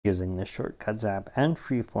Using the Shortcuts app and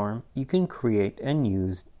Freeform, you can create and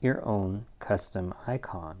use your own custom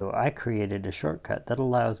icon. So I created a shortcut that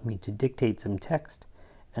allows me to dictate some text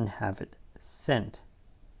and have it sent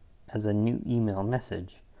as a new email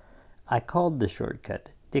message. I called the shortcut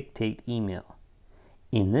Dictate Email.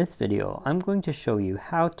 In this video, I'm going to show you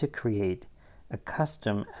how to create a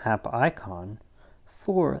custom app icon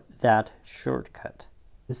for that shortcut.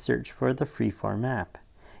 Search for the Freeform app.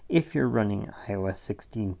 If you're running iOS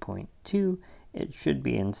 16.2, it should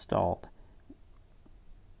be installed.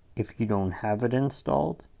 If you don't have it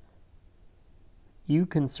installed, you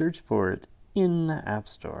can search for it in the App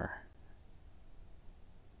Store.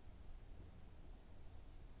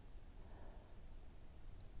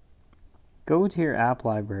 Go to your app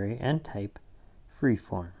library and type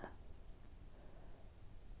Freeform.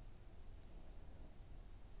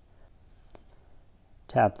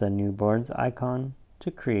 Tap the New Boards icon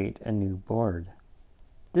to create a new board.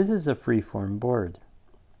 This is a Freeform board.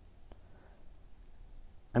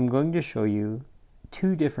 I'm going to show you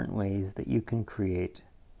two different ways that you can create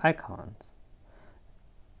icons.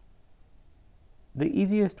 The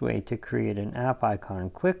easiest way to create an app icon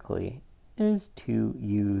quickly is to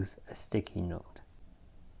use a sticky note.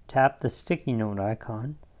 Tap the sticky note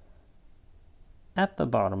icon at the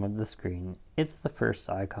bottom of the screen. It's the first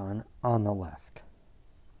icon on the left.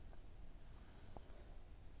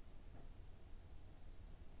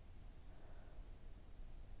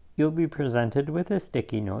 You'll be presented with a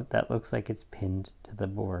sticky note that looks like it's pinned to the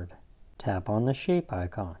board. Tap on the shape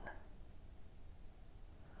icon.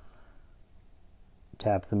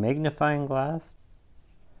 Tap the magnifying glass.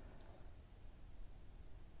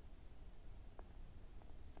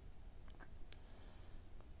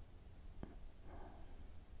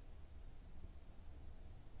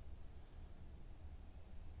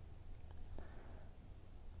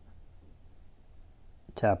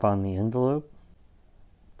 Tap on the envelope.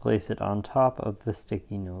 Place it on top of the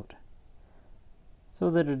sticky note so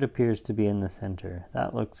that it appears to be in the center.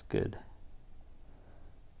 That looks good.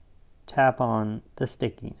 Tap on the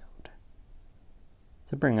sticky note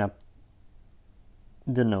to bring up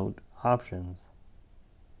the note options.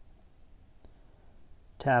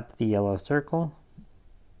 Tap the yellow circle.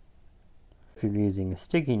 If you're using a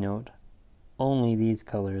sticky note, only these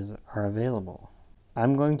colors are available.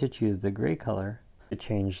 I'm going to choose the gray color. To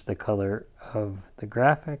change the color of the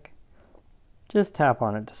graphic, just tap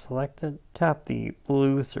on it to select it. Tap the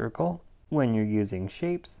blue circle. When you're using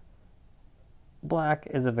shapes, black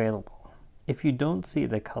is available. If you don't see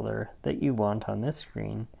the color that you want on this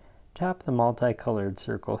screen, tap the multicolored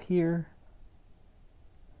circle here,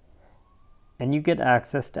 and you get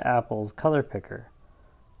access to Apple's color picker.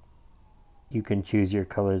 You can choose your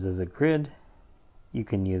colors as a grid, you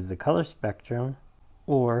can use the color spectrum,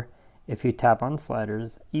 or if you tap on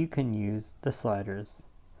sliders, you can use the sliders.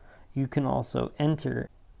 You can also enter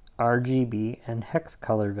RGB and hex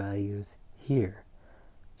color values here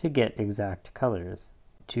to get exact colors.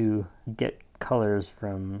 To get colors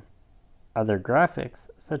from other graphics,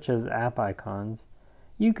 such as app icons,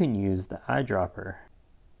 you can use the eyedropper.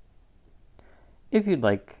 If you'd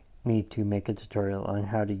like me to make a tutorial on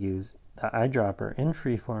how to use the eyedropper in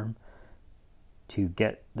Freeform to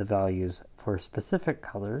get the values for specific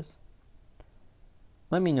colors,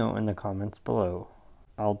 let me know in the comments below.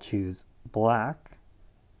 I'll choose black,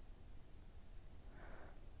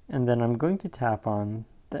 and then I'm going to tap on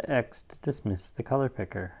the X to dismiss the color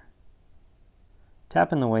picker.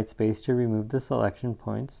 Tap in the white space to remove the selection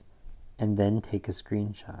points, and then take a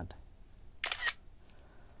screenshot.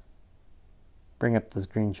 Bring up the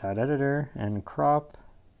screenshot editor and crop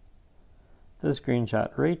the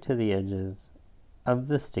screenshot right to the edges of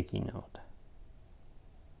the sticky note.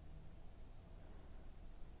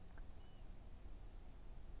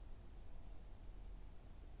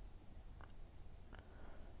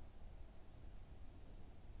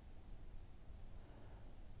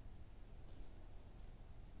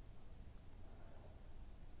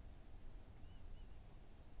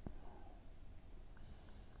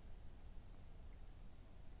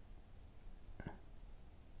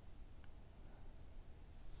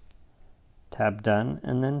 Tap Done,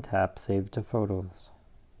 and then tap Save to Photos.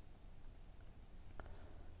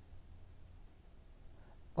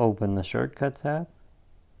 Open the Shortcuts app.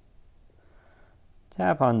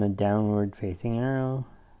 Tap on the downward facing arrow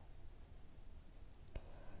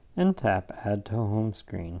and tap Add to Home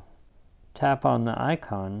Screen. Tap on the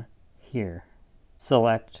icon here.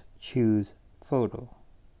 Select Choose Photo.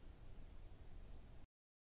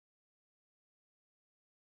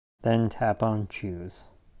 Then tap on Choose.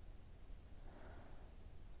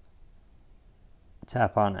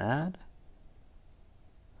 Tap on Add.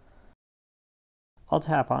 I'll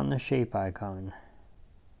tap on the shape icon.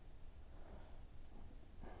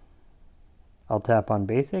 I'll tap on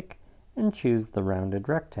Basic and choose the rounded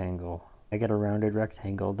rectangle. I get a rounded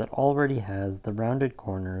rectangle that already has the rounded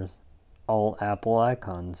corners all Apple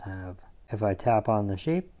icons have. If I tap on the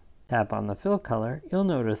shape, tap on the fill color, you'll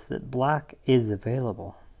notice that black is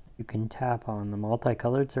available. You can tap on the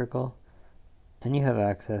multicolored circle and you have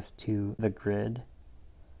access to the grid,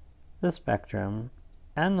 the spectrum,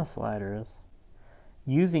 and the sliders.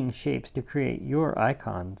 Using shapes to create your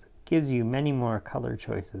icons gives you many more color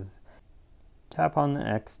choices. Tap on the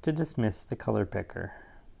X to dismiss the color picker.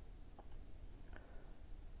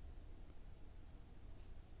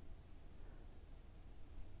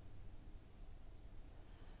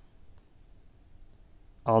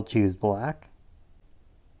 I'll choose black.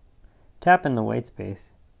 Tap in the white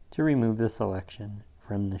space to remove the selection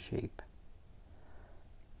from the shape.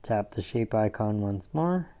 Tap the shape icon once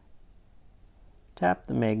more. Tap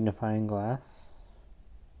the magnifying glass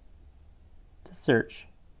to search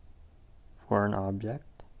for an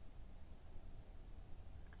object.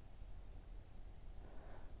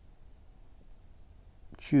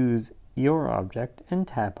 Choose your object and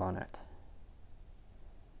tap on it.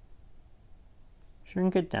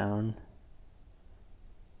 Shrink it down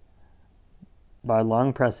by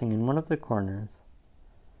long pressing in one of the corners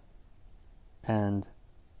and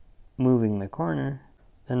moving the corner,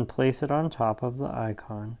 then place it on top of the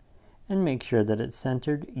icon and make sure that it's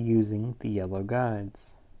centered using the yellow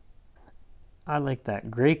guides. I like that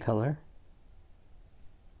gray color,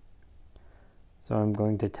 so I'm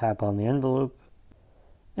going to tap on the envelope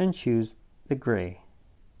and choose the gray.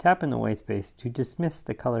 Tap in the white space to dismiss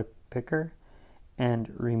the color picker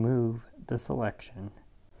and remove the selection.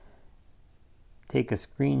 Take a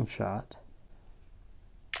screenshot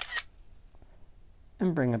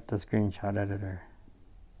and bring up the screenshot editor.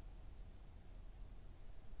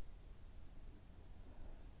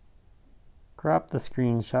 Crop the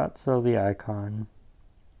screenshot so the icon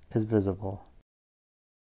is visible.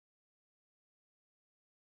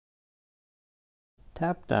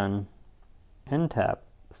 Tap Done and tap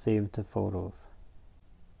Save to Photos.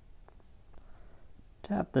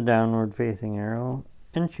 Tap the downward facing arrow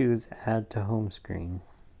and choose Add to Home Screen.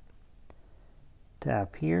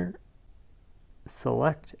 Tap here,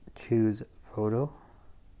 select Choose Photo,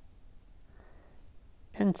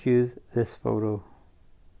 and choose this photo.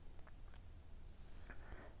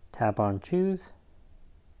 Tap on Choose,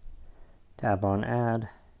 tap on Add.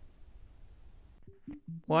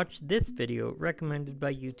 Watch this video recommended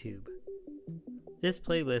by YouTube. This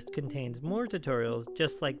playlist contains more tutorials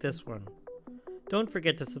just like this one. Don't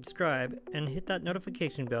forget to subscribe and hit that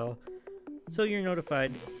notification bell so you're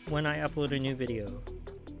notified when I upload a new video.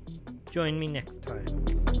 Join me next time.